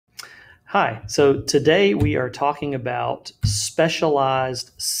Hi, so today we are talking about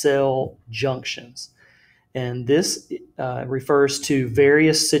specialized cell junctions. And this refers to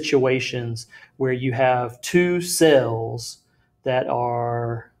various situations where you have two cells that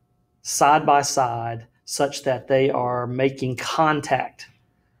are side by side such that they are making contact.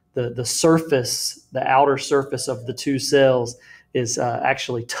 The surface, the outer surface of the two cells is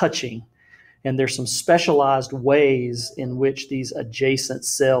actually touching. And there's some specialized ways in which these adjacent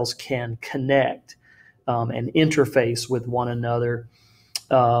cells can connect and interface with one another.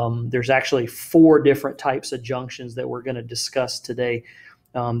 There's actually 4 different types of junctions that we're going to discuss today.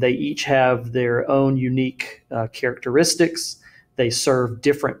 They each have their own unique characteristics. They serve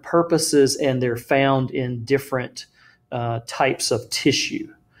different purposes, and they're found in different types of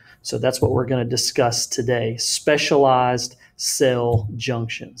tissue. So that's what we're going to discuss today, specialized cell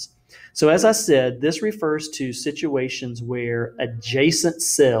junctions. So as I said, this refers to situations where adjacent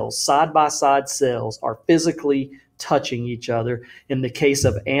cells, side-by-side cells, are physically touching each other. In the case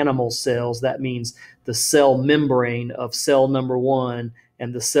of animal cells, that means the cell membrane of cell number 1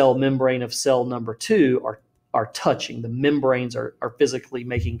 and the cell membrane of cell number 2 are touching. The membranes are physically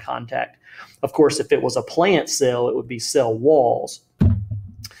making contact. Of course, if it was a plant cell, it would be cell walls.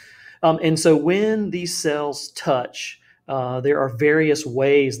 And so when these cells touch, there are various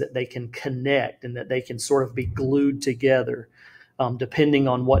ways that they can connect and that they can sort of be glued together, depending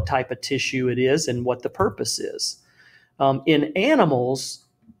on what type of tissue it is and what the purpose is. In animals,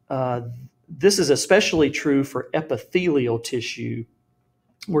 this is especially true for epithelial tissue.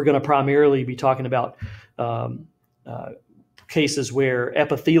 We're going to primarily be talking about cases where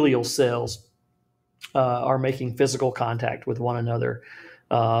epithelial cells are making physical contact with one another.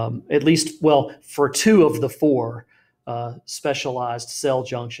 At least, well, for 2 of the 4 specialized cell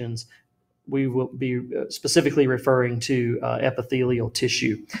junctions, we will be specifically referring to epithelial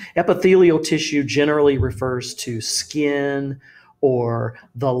tissue. Epithelial tissue generally refers to skin or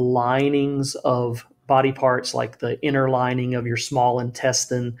the linings of body parts, like the inner lining of your small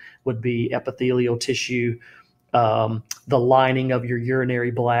intestine would be epithelial tissue. The lining of your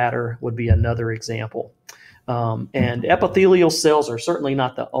urinary bladder would be another example. And epithelial cells are certainly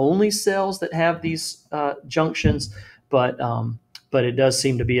not the only cells that have these junctions, but it does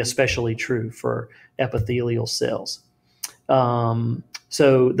seem to be especially true for epithelial cells.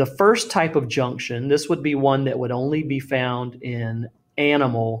 So the first type of junction, this would be one that would only be found in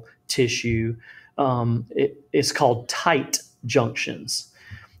animal tissue. It's called tight junctions.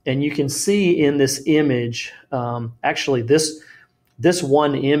 And you can see in this image, actually this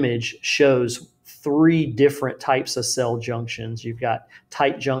one image shows 3 different types of cell junctions. You've got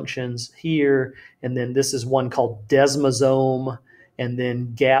tight junctions here, and then this is one called desmosome, and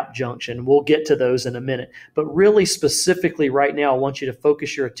then gap junction. We'll get to those in a minute. But really specifically right now, I want you to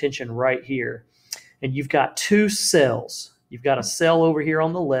focus your attention right here. And you've got 2 cells. You've got a cell over here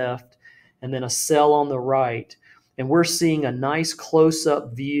on the left, and then a cell on the right. And we're seeing a nice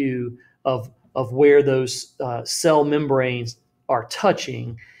close-up view of where those cell membranes are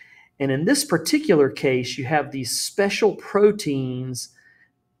touching. And in this particular case, you have these special proteins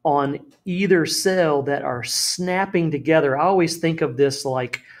on either cell that are snapping together. I always think of this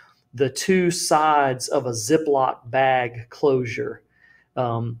like the 2 sides of a Ziploc bag closure,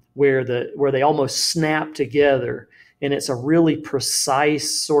 where they almost snap together. And it's a really precise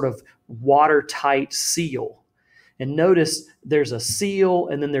sort of watertight seal. And notice there's a seal,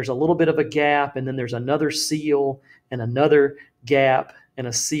 and then there's a little bit of a gap, and then there's another seal and another gap and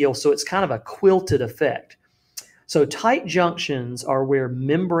a seal. So it's kind of a quilted effect. So tight junctions are where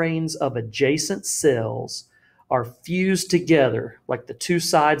membranes of adjacent cells are fused together, like the 2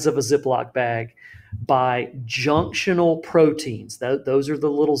 sides of a Ziploc bag, by junctional proteins. Those are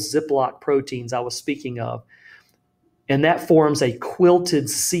the little Ziploc proteins I was speaking of. And that forms a quilted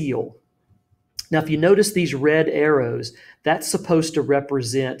seal. Now, if you notice these red arrows, that's supposed to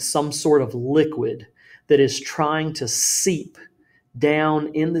represent some sort of liquid that is trying to seep down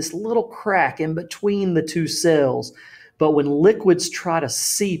in this little crack in between the 2 cells. But when liquids try to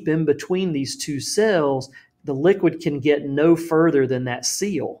seep in between these 2 cells, the liquid can get no further than that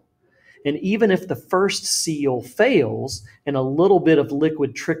seal. And even if the first seal fails and a little bit of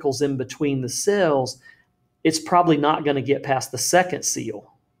liquid trickles in between the cells, it's probably not going to get past the second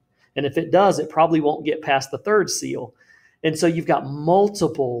seal. And if it does, it probably won't get past the third seal. And so you've got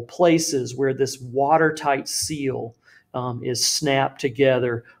multiple places where this watertight seal is snapped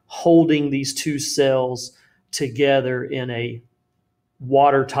together, holding these 2 cells together in a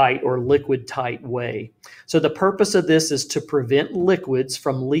watertight or liquid-tight way. So the purpose of this is to prevent liquids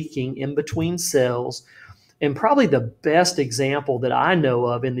from leaking in between cells, And probably the best example that I know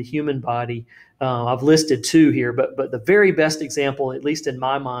of in the human body, I've listed two here, but the very best example, at least in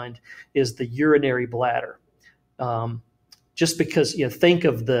my mind, is the urinary bladder. Just because, think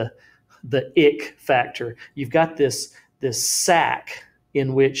of the ick factor. You've got this sac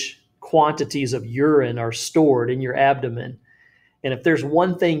in which quantities of urine are stored in your abdomen. And if there's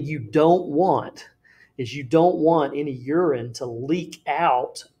one thing you don't want, is you don't want any urine to leak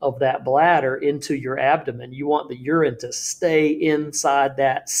out of that bladder into your abdomen. You want the urine to stay inside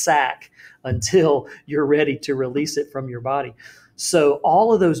that sac until you're ready to release it from your body. So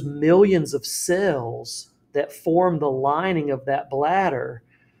all of those millions of cells that form the lining of that bladder,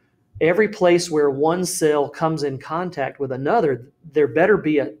 every place where one cell comes in contact with another, there better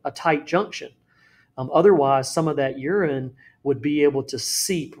be a tight junction. Otherwise, some of that urine would be able to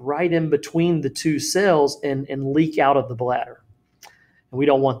seep right in between the two cells and leak out of the bladder. And we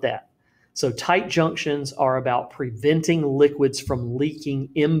don't want that. So tight junctions are about preventing liquids from leaking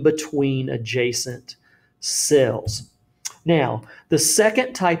in between adjacent cells. Now, the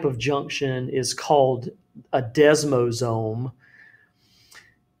second type of junction is called a desmosome.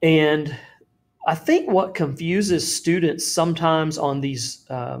 And I think what confuses students sometimes on these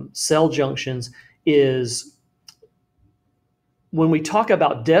cell junctions is when we talk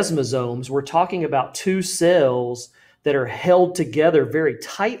about desmosomes, we're talking about two cells that are held together very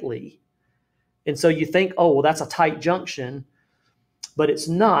tightly. And so you think, oh, well, that's a tight junction, but it's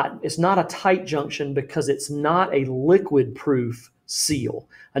not. It's not a tight junction because it's not a liquid-proof seal.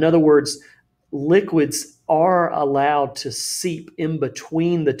 In other words, liquids are allowed to seep in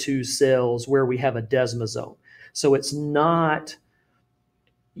between the two cells where we have a desmosome. So it's not,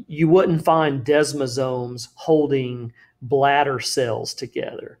 you wouldn't find desmosomes holding bladder cells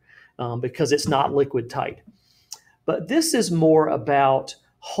together because it's not liquid tight. But this is more about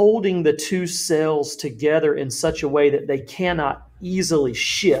holding the two cells together in such a way that they cannot easily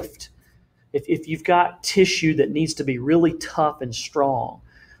shift. If you've got tissue that needs to be really tough and strong,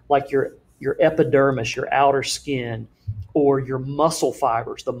 like your epidermis, your outer skin, or your muscle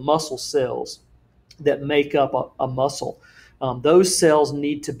fibers, the muscle cells that make up a muscle, those cells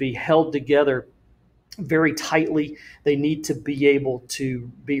need to be held together very tightly. They need to be able to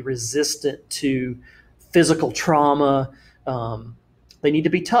be resistant to physical trauma. They need to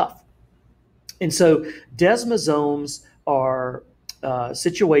be tough. And so desmosomes are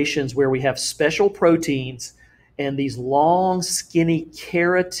situations where we have special proteins and these long, skinny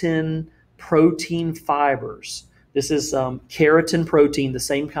keratin protein fibers. This is keratin protein, the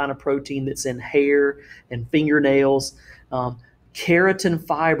same kind of protein that's in hair and fingernails. Keratin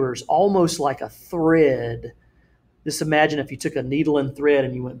fibers, almost like a thread. Just imagine if you took a needle and thread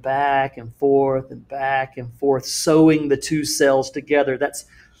and you went back and forth, sewing the two cells together. That's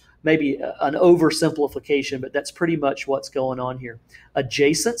maybe an oversimplification, but that's pretty much what's going on here.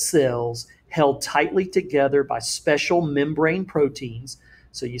 Adjacent cells held tightly together by special membrane proteins.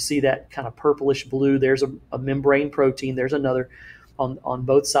 So you see that kind of purplish blue. There's a membrane protein. There's another on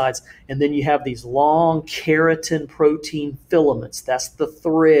both sides. And then you have these long keratin protein filaments. That's the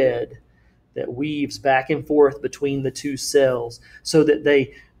thread that weaves back and forth between the two cells so that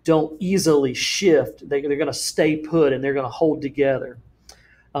they don't easily shift. They're going to stay put and they're going to hold together.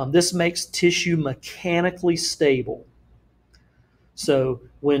 This makes tissue mechanically stable. So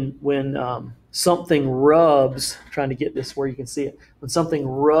when something rubs, trying to get this where you can see it, when something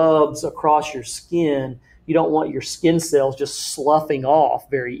rubs across your skin, you don't want your skin cells just sloughing off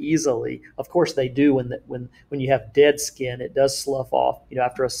very easily. Of course they do when you have dead skin, it does slough off,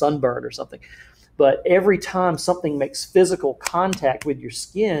 after a sunburn or something. But every time something makes physical contact with your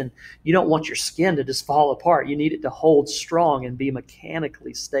skin, you don't want your skin to just fall apart. You need it to hold strong and be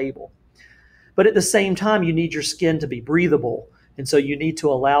mechanically stable. But at the same time, you need your skin to be breathable. And so you need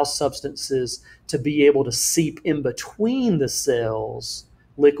to allow substances to be able to seep in between the cells,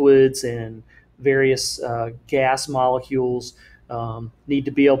 liquids and various gas molecules need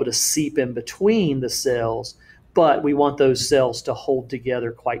to be able to seep in between the cells, but we want those cells to hold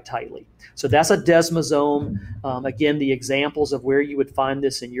together quite tightly. So that's a desmosome. Again, the examples of where you would find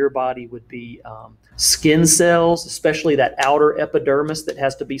this in your body would be skin cells, especially that outer epidermis that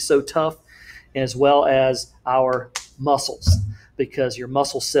has to be so tough, as well as our muscles, because your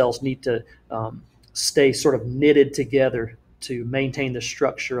muscle cells need to stay sort of knitted together to maintain the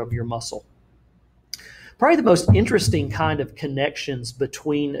structure of your muscle. Probably the most interesting kind of connections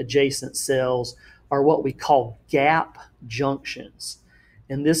between adjacent cells are what we call gap junctions.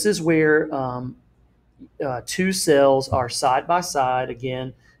 And this is where two cells are side by side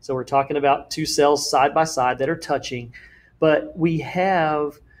again. So we're talking about two cells side by side that are touching, but we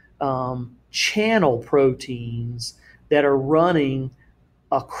have channel proteins that are running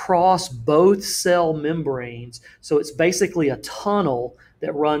across both cell membranes. So it's basically a tunnel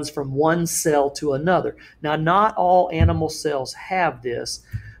that runs from one cell to another. Now, not all animal cells have this,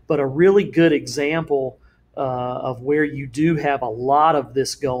 but a really good example of where you do have a lot of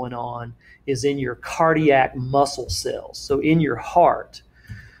this going on is in your cardiac muscle cells, so in your heart.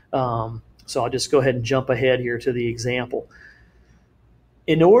 So I'll just go ahead and jump ahead here to the example.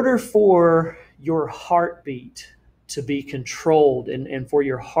 In order for your heartbeat to be controlled and for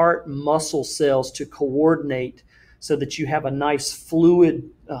your heart muscle cells to coordinate so that you have a nice fluid,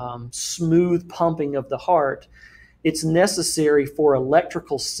 smooth pumping of the heart, it's necessary for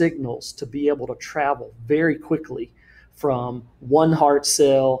electrical signals to be able to travel very quickly from one heart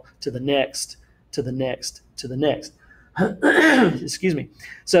cell to the next, to the next, to the next. Excuse me.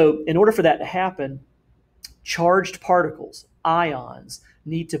 So in order for that to happen, charged particles, ions,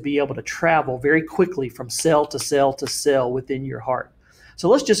 need to be able to travel very quickly from cell to cell to cell within your heart. So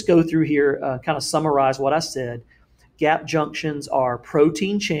let's just go through here, kind of summarize what I said. Gap junctions are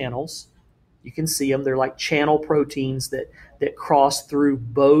protein channels. You can see them. They're like channel proteins that cross through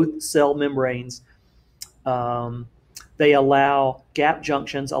both cell membranes. Gap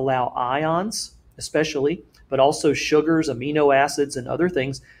junctions allow ions, especially, but also sugars, amino acids, and other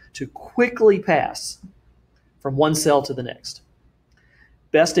things to quickly pass from one cell to the next.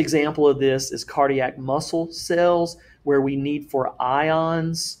 Best example of this is cardiac muscle cells, where we need for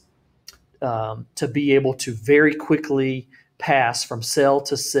ions to be able to very quickly pass from cell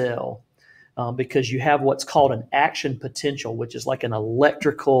to cell, because you have what's called an action potential, which is like an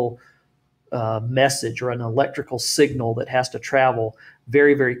electrical message or an electrical signal that has to travel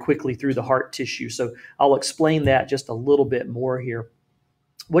very, very quickly through the heart tissue. So I'll explain that just a little bit more here.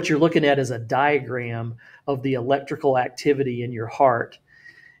 What you're looking at is a diagram of the electrical activity in your heart.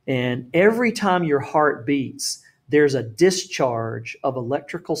 And every time your heart beats, there's a discharge of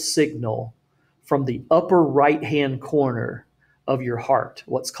electrical signal from the upper right-hand corner of your heart,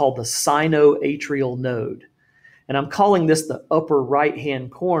 what's called the sinoatrial node. And I'm calling this the upper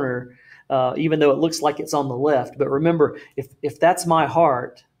right-hand corner, even though it looks like it's on the left. But remember, if that's my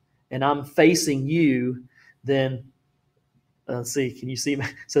heart and I'm facing you, then let's see, can you see me?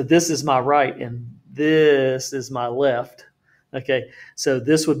 So this is my right and this is my left. Okay, so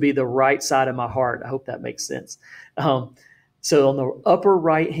this would be the right side of my heart. I hope that makes sense. So on the upper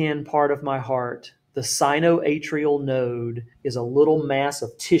right-hand part of my heart, the sinoatrial node is a little mass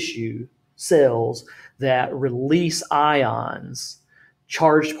of tissue cells that release ions,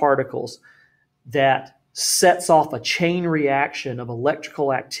 charged particles, that sets off a chain reaction of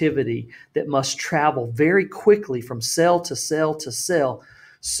electrical activity that must travel very quickly from cell to cell to cell,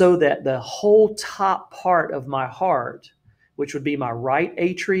 so that the whole top part of my heart, which would be my right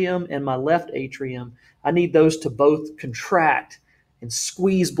atrium and my left atrium, I need those to both contract and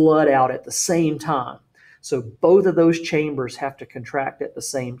squeeze blood out at the same time. So both of those chambers have to contract at the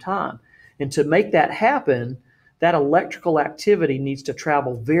same time. And to make that happen, that electrical activity needs to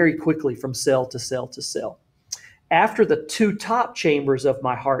travel very quickly from cell to cell to cell. After the two top chambers of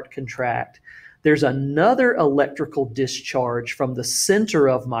my heart contract, there's another electrical discharge from the center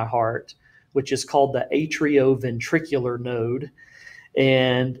of my heart, which is called the atrioventricular node.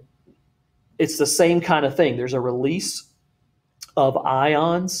 And it's the same kind of thing. There's a release of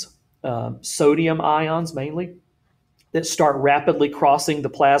ions, sodium ions mainly, that start rapidly crossing the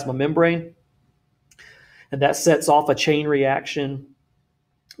plasma membrane. And that sets off a chain reaction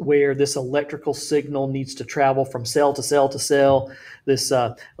where this electrical signal needs to travel from cell to cell to cell. This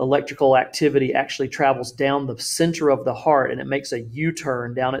electrical activity actually travels down the center of the heart, and it makes a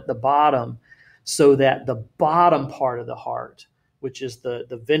U-turn down at the bottom, so that the bottom part of the heart, which is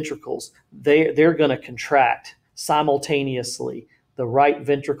the ventricles, they're going to contract simultaneously. The right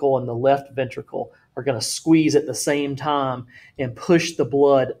ventricle and the left ventricle are going to squeeze at the same time and push the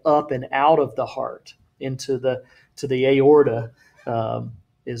blood up and out of the heart into the aorta,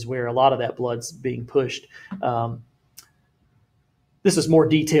 is where a lot of that blood's being pushed. This is more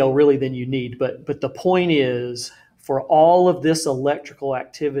detail really than you need, but the point is, for all of this electrical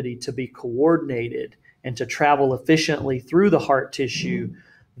activity to be coordinated and to travel efficiently through the heart tissue,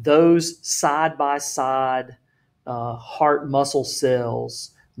 those side-by-side heart muscle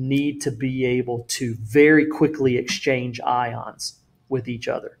cells need to be able to very quickly exchange ions with each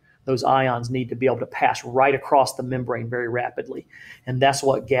other. Those ions need to be able to pass right across the membrane very rapidly. And that's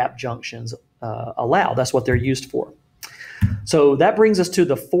what gap junctions allow. That's what they're used for. So that brings us to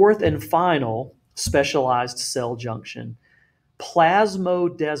the fourth and final specialized cell junction.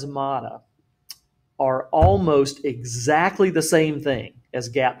 Plasmodesmata are almost exactly the same thing as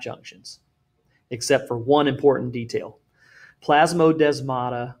gap junctions. except for one important detail.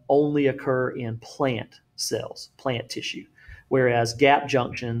 Plasmodesmata only occur in plant cells, plant tissue, whereas gap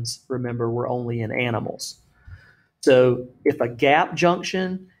junctions, remember, were only in animals. So if a gap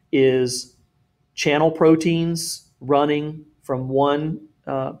junction is channel proteins running from one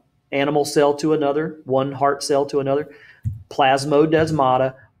animal cell to another, one heart cell to another,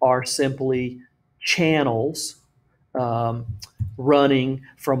 plasmodesmata are simply channels running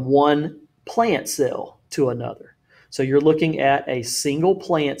from one plant cell to another. So you're looking at a single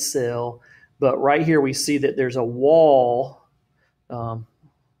plant cell, but right here we see that there's a wall.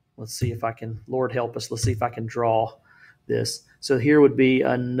 Let's see if I can, Lord help us, let's see if I can draw this. So here would be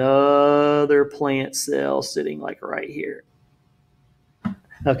another plant cell sitting like right here.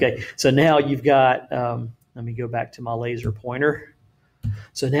 Okay, so now you've got, let me go back to my laser pointer.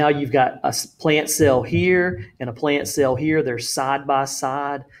 So now you've got a plant cell here and a plant cell here. They're side by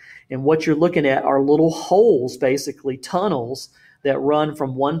side. And what you're looking at are little holes, basically tunnels, that run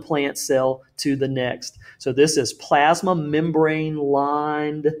from one plant cell to the next. So this is plasma membrane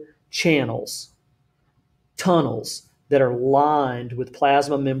lined channels, tunnels that are lined with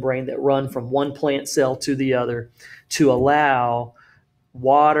plasma membrane that run from one plant cell to the other to allow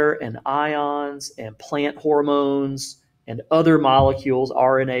water and ions and plant hormones and other molecules,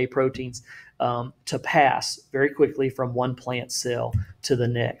 RNA, proteins, to pass very quickly from one plant cell to the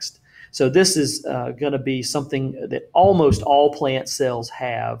next. So this is going to be something that almost all plant cells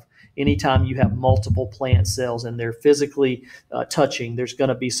have. Anytime you have multiple plant cells and they're physically touching, there's going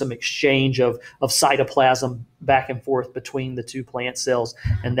to be some exchange of cytoplasm back and forth between the two plant cells,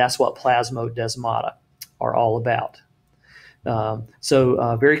 and that's what plasmodesmata are all about.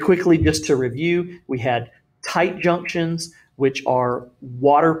 So very quickly, just to review, we had tight junctions, which are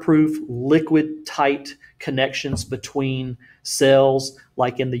waterproof, liquid tight connections between cells,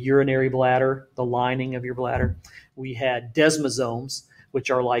 like in the urinary bladder, the lining of your bladder. We had desmosomes, which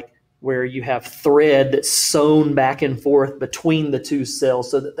are like where you have thread that's sewn back and forth between the two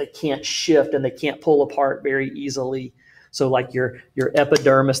cells so that they can't shift and they can't pull apart very easily. So like your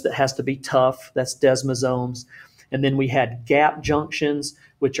epidermis that has to be tough, that's desmosomes. And then we had gap junctions,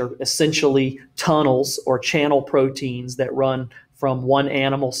 which are essentially tunnels or channel proteins that run from one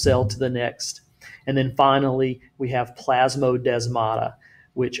animal cell to the next. And then finally, we have plasmodesmata,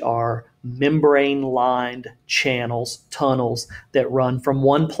 which are membrane-lined channels, tunnels that run from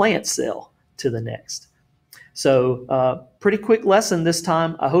one plant cell to the next. So pretty quick lesson this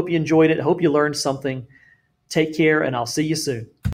time. I hope you enjoyed it. I hope you learned something. Take care, and I'll see you soon.